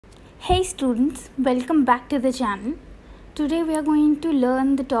Hey students, welcome back to the channel. Today we are going to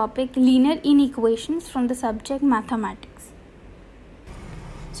learn the topic linear inequations from the subject mathematics.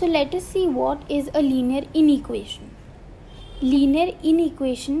 So let us see what is a linear inequation. Linear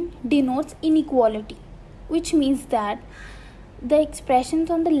inequation denotes inequality, which means that the expressions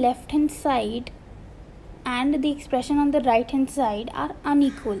on the left hand side and the expression on the right hand side are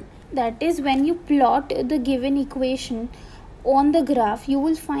unequal. That is, when you plot the given equation on the graph, you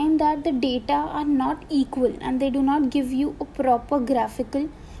will find that the data are not equal and they do not give you a proper graphical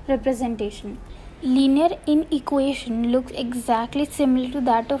representation. Linear inequation looks exactly similar to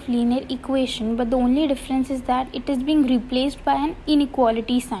that of linear equation, but the only difference is that it is being replaced by an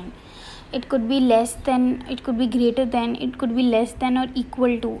inequality sign. It could be less than, it could be greater than, it could be less than or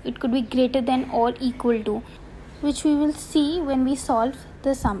equal to, it could be greater than or equal to, which we will see when we solve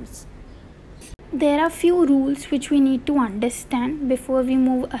the sums. There are few rules which we need to understand before we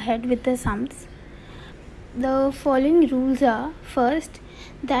move ahead with the sums. The following rules are: first,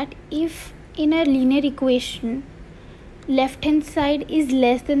 that if in a linear equation left hand side is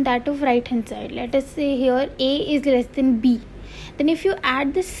less than that of right hand side, let us say here A is less than B, then if you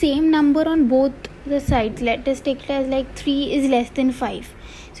add the same number on both the sides, let us take it as like 3 is less than 5.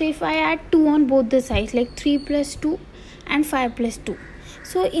 So if I add 2 on both the sides, like 3 plus 2 and 5 plus 2,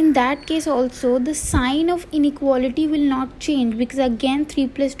 so in that case also the sign of inequality will not change, because again 3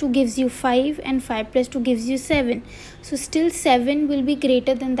 plus 2 gives you 5 and 5 plus 2 gives you 7. So still 7 will be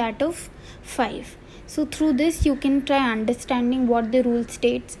greater than that of 5. So through this you can try understanding what the rule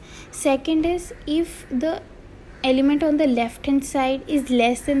states. Second is, if the element on the left hand side is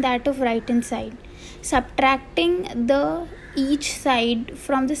less than that of right hand side, subtracting the each side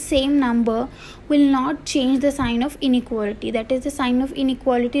from the same number will not change the sign of inequality. That is, the sign of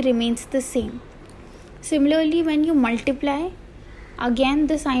inequality remains the same. Similarly, when you multiply, again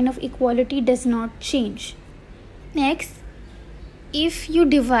the sign of equality does not change. Next, if you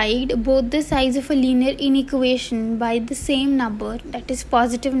divide both the sides of a linear inequation by the same number, that is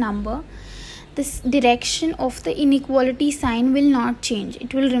positive number, this direction of the inequality sign will not change.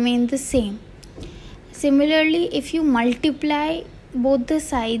 It will remain the same. Similarly, if you multiply both the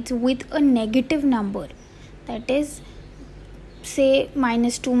sides with a negative number, that is, say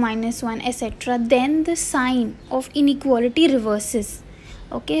 -2, -1, etc., then the sign of inequality reverses.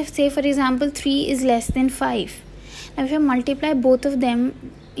 Okay, say for example 3 is less than 5. Now if you multiply both of them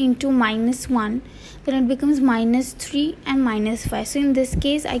into -1, then it becomes -3 and -5. So in this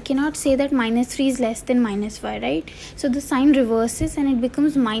case I cannot say that -3 is less than -5, right? So the sign reverses and it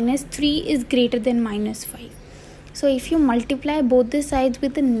becomes -3 is greater than -5. So if you multiply both the sides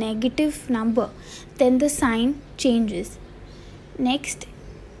with a negative number, then the sign changes. Next,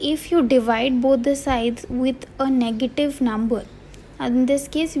 if you divide both the sides with a negative number, in this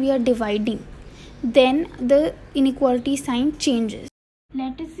case we are dividing, then the inequality sign changes.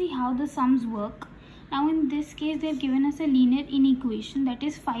 Let us see how the sums work. Now in this case they have given us a linear inequation, that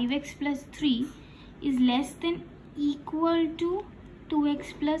is 5x plus 3 is less than equal to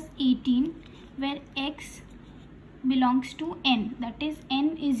 2x plus 18, where x belongs to n, that is n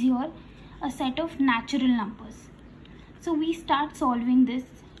is here a set of natural numbers. So we start solving this.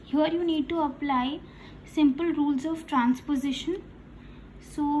 Here you need to apply simple rules of transposition.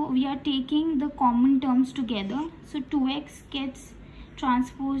 So we are taking the common terms together. So 2x gets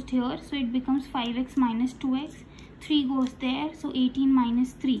transposed here, so it becomes 5x minus 2x. 3 goes there, so 18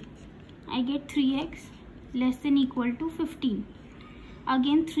 minus 3. I get 3x less than equal to 15.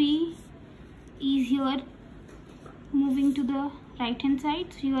 Again 3 is here moving to the right hand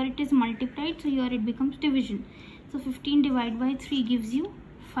side, so here it is multiplied, so here it becomes division. So 15 divided by 3 gives you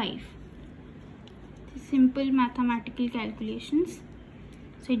 5. Simple mathematical calculations.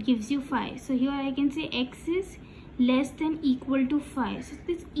 So it gives you 5. So here I can say x is less than equal to 5. So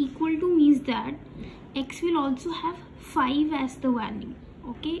this equal to means that x will also have 5 as the value.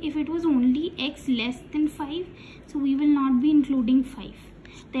 Okay, if it was only x less than 5, so we will not be including 5.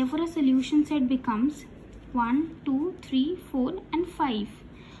 Therefore a solution set becomes 1, 2, 3, 4 and 5.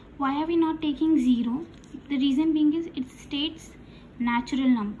 Why are we not taking 0? The reason being is it states natural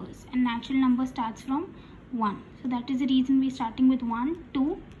numbers, and natural number starts from 1. So that is the reason we are starting with 1,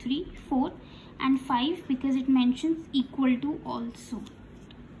 2, 3, 4 and 5, because it mentions equal to also.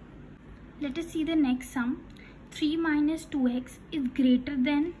 Let us see the next sum. 3 minus 2x is greater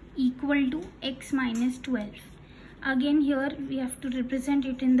than equal to x minus 12. Again here we have to represent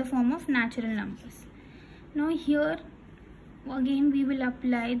it in the form of natural numbers. Now here again we will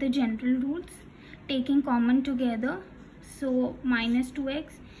apply the general rules, taking common together. So minus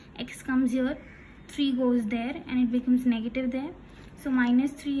 2x, x comes here, 3 goes there and it becomes negative there. So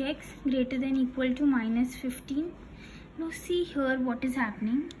minus 3x greater than equal to minus 15. Now see here what is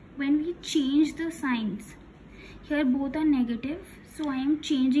happening. When we change the signs, here both are negative, so I am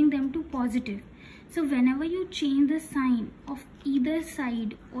changing them to positive. So whenever you change the sign of either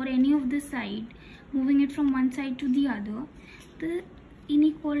side or any of the side, moving it from one side to the other, the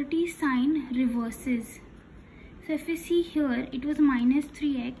inequality sign reverses. So if we see here, it was minus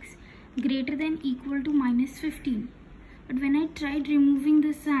 3x greater than equal to minus 15. But when I tried removing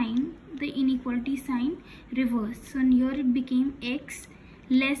the sign, the inequality sign reversed. So here it became x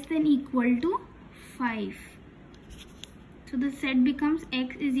less than equal to 5. So the set becomes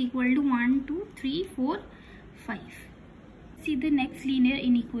x is equal to 1, 2, 3, 4, 5. See the next linear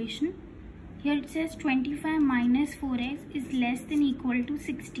inequation. Here it says 25 minus 4x is less than equal to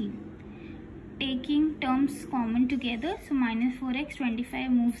 16. Taking terms common together, so minus 4x,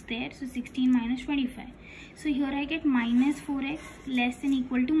 25 moves there, so 16 minus 25. So here I get minus 4x less than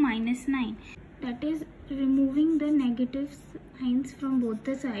equal to minus 9. That is removing the negative signs from both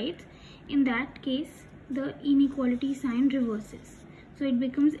the sides. In that case, the inequality sign reverses. So it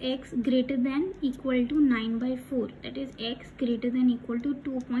becomes x greater than equal to 9 by 4. That is x greater than equal to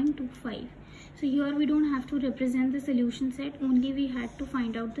 2.25. So here we don't have to represent the solution set, only we had to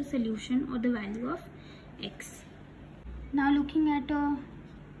find out the solution or the value of x. Now looking at a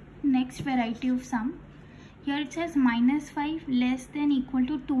next variety of sum. Here it says minus 5 less than equal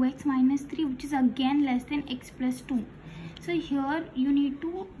to 2x minus 3, which is again less than x plus 2. So here you need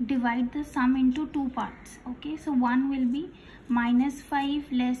to divide the sum into two parts. Okay, so one will be minus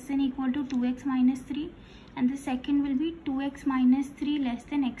 5 less than equal to 2x minus 3. And the second will be 2x minus 3 less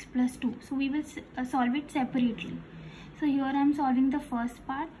than x plus 2. So we will solve it separately. So here I am solving the first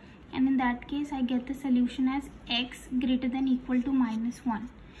part, and in that case I get the solution as x greater than equal to minus 1.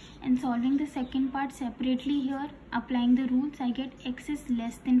 And solving the second part separately, here applying the rules, I get x is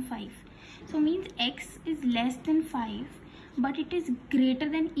less than 5. So means x is less than 5, but it is greater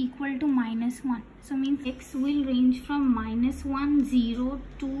than equal to minus 1. So means x will range from minus 1, 0,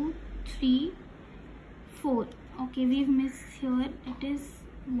 2, 3, 4. Okay, we've missed here, it is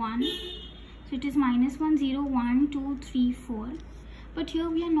 1. So it is minus 1, 0, 1, 2, 3, 4. But here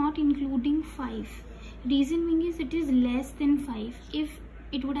we are not including 5. Reason being is it is less than 5. If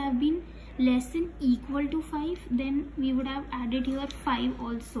it would have been less than equal to 5, then we would have added here 5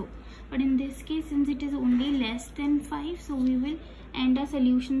 also. But in this case, since it is only less than 5, so we will end our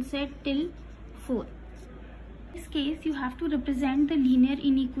solution set till 4. In this case, you have to represent the linear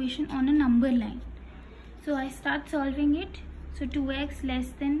inequation on a number line. So I start solving it. So 2x less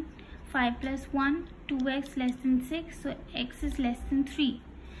than 5 plus 1, 2x less than 6, so x is less than 3.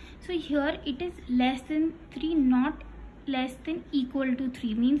 So here it is less than 3, not less than equal to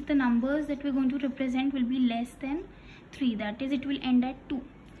 3. Means the numbers that we're going to represent will be less than 3. That is, it will end at 2.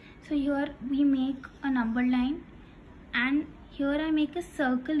 So here we make a number line, and here I make a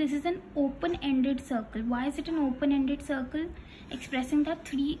circle. This is an open-ended circle. Why is it an open-ended circle? Expressing that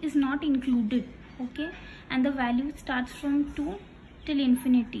 3 is not included. Okay, and the value starts from 2 till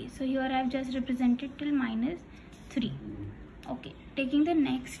infinity. So here I have just represented till minus 3. Okay, taking the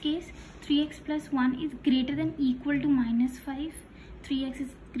next case, 3x plus 1 is greater than equal to minus 5. 3x is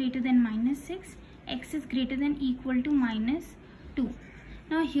greater than minus 6. X is greater than equal to minus 2.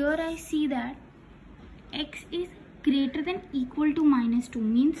 Now here I see that x is greater than equal to minus 2,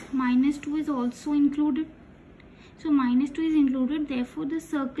 means minus 2 is also included. So minus 2 is included, therefore the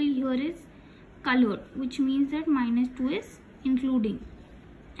circle here is colored, which means that minus 2 is including,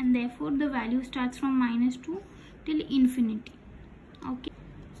 and therefore the value starts from minus 2 till infinity. Okay,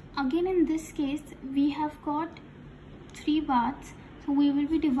 again in this case we have got 3 parts, so we will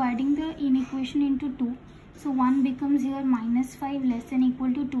be dividing the inequation into 2. So one becomes here minus 5 less than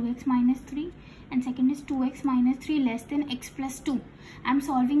equal to 2x minus 3, and second is 2x minus 3 less than x plus 2. I am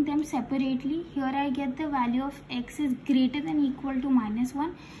solving them separately. Here I get the value of x is greater than equal to minus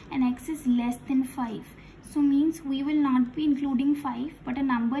 1 and x is less than 5. So means we will not be including 5 but a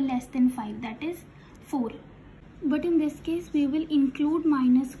number less than 5, that is 4. But in this case we will include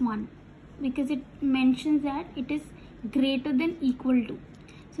minus 1 because it mentions that it is greater than equal to.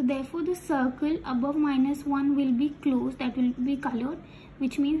 So therefore the circle above minus 1 will be closed, that will be colored,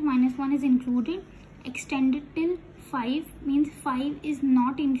 which means minus 1 is included. Extended till 5 means 5 is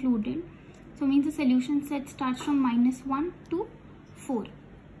not included. So means the solution set starts from minus 1 to 4.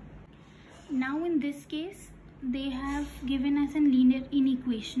 Now in this case they have given us a linear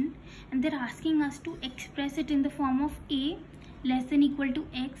inequation and they're asking us to express it in the form of a less than equal to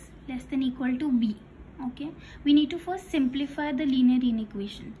x less than equal to b. Okay, we need to first simplify the linear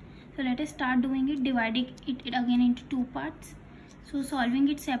inequation. So let us start doing it, dividing it again into 2 parts. So solving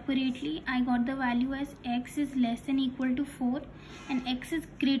it separately, I got the value as x is less than equal to 4 and x is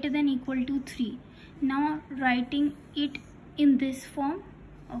greater than equal to 3. Now writing it in this form,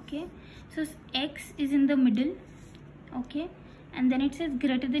 okay, so x is in the middle, okay, and then it says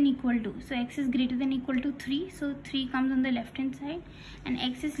greater than equal to, so x is greater than equal to 3, so 3 comes on the left hand side, and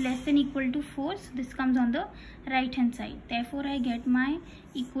x is less than equal to 4, so this comes on the right hand side. Therefore I get my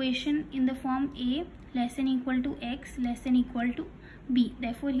equation in the form a less than equal to x less than equal to b.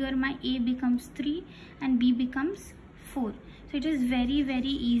 Therefore here my a becomes 3 and b becomes 4. So it is very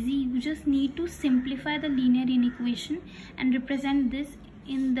easy. You just need to simplify the linear inequation and represent this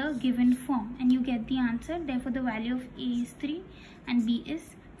in the given form and you get the answer. Therefore the value of a is 3 and b is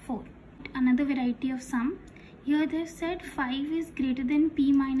 4. Another variety of sum. Here they have said 5 is greater than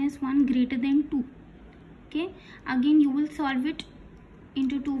p minus 1 greater than 2. Okay, again you will solve it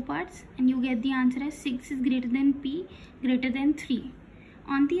into two parts and you get the answer as 6 is greater than p greater than 3.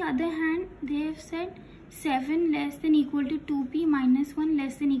 On the other hand, they have said 7 less than equal to 2p minus 1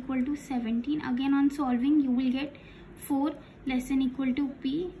 less than equal to 17. Again on solving you will get 4 less than equal to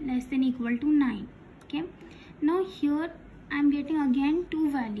p less than equal to 9. Okay, now here I am getting again two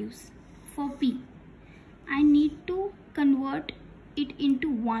values for p. I need to convert it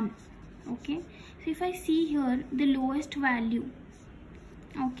into 1. Okay, so if I see here the lowest value,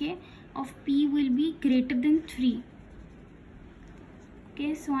 okay, of p will be greater than 3.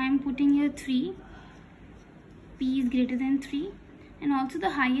 Okay, so I am putting here 3, p is greater than 3, and also the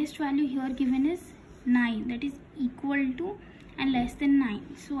highest value here given is 9, that is equal to and less than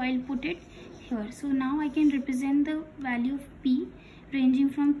 9, so I'll put it here. So now I can represent the value of p ranging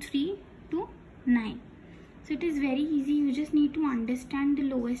from 3 to 9. So it is very easy. You just need to understand the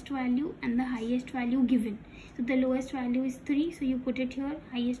lowest value and the highest value given. So the lowest value is 3, so you put it here.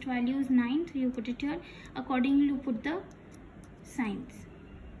 Highest value is 9, so you put it here. Accordingly you put the signs.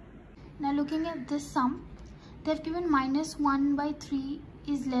 Now looking at this sum, they have given minus 1 by 3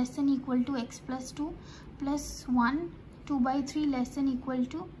 is less than equal to x plus 2 plus 1 2 by 3 less than equal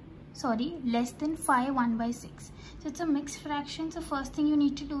to less than 5 1 by 6. So it's a mixed fraction. So first thing you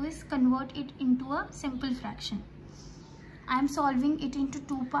need to do is convert it into a simple fraction. I am solving it into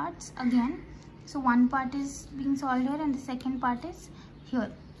two parts again. So one part is being solved here and the second part is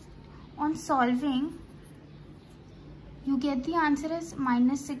here. On solving, you get the answer as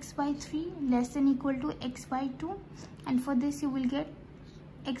minus 6 by 3 less than equal to x by 2, and for this you will get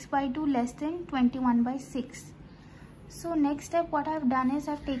x by 2 less than 21 by 6. So next step what I have done is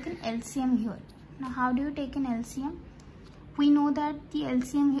I have taken LCM here. Now how do you take an LCM? We know that the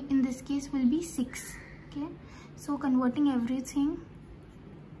LCM in this case will be 6. Okay, so converting everything,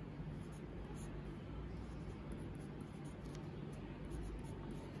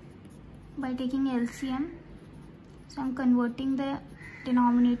 by taking LCM, so I am converting the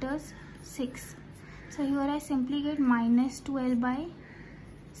denominators 6. So here I simply get minus 12 by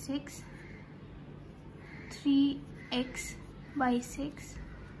 6, 3x by 6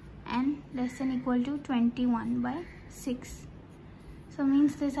 and less than equal to 21 by 6. So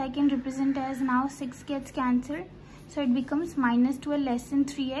means this I can represent as, now 6 gets cancelled, so it becomes minus 12 less than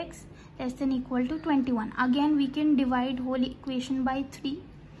 3x less than equal to 21. Again we can divide whole equation by 3.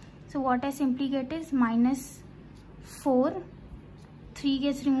 So what I simply get is minus 4, 3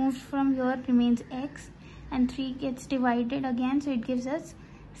 gets removed from here, remains x, and 3 gets divided again, so it gives us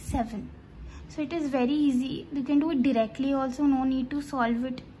 7. So it is very easy. You can do it directly also, no need to solve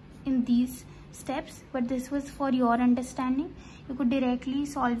it in these steps, but this was for your understanding. You could directly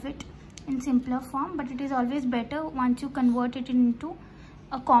solve it in simpler form, but it is always better once you convert it into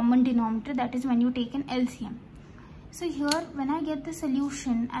a common denominator, that is when you take an LCM. So here when I get the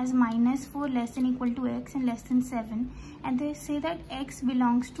solution as minus 4 less than equal to x and less than 7, and they say that x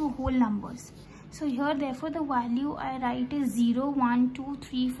belongs to whole numbers. So here therefore the value I write is 0, 1, 2,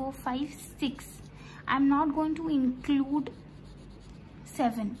 3, 4, 5, 6. I am not going to include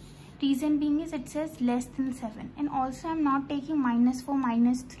 7. Reason being is it says less than 7, and also I am not taking minus 4,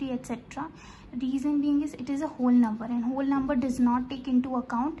 minus 3, etc. Reason being is it is a whole number, and whole number does not take into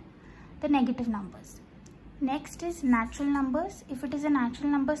account the negative numbers. Next is natural numbers. If it is a natural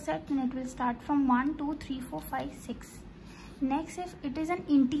number set, then it will start from 1, 2, 3, 4, 5, 6. Next, if it is an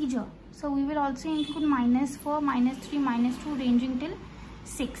integer, so we will also include minus 4, minus 3, minus 2 ranging till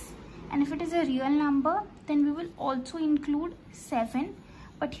 6. And if it is a real number, then we will also include 7,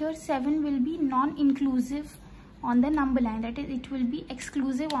 but here 7 will be non-inclusive on the number line, that is it will be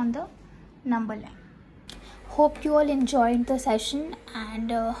exclusive on the number line. Hope you all enjoyed the session, and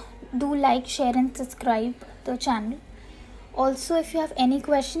do like, share and subscribe the channel. Also if you have any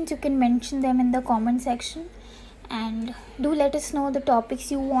questions you can mention them in the comment section, and do let us know the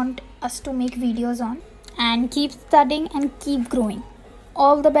topics you want us to make videos on, and keep studying and keep growing.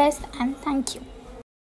 All the best and thank you.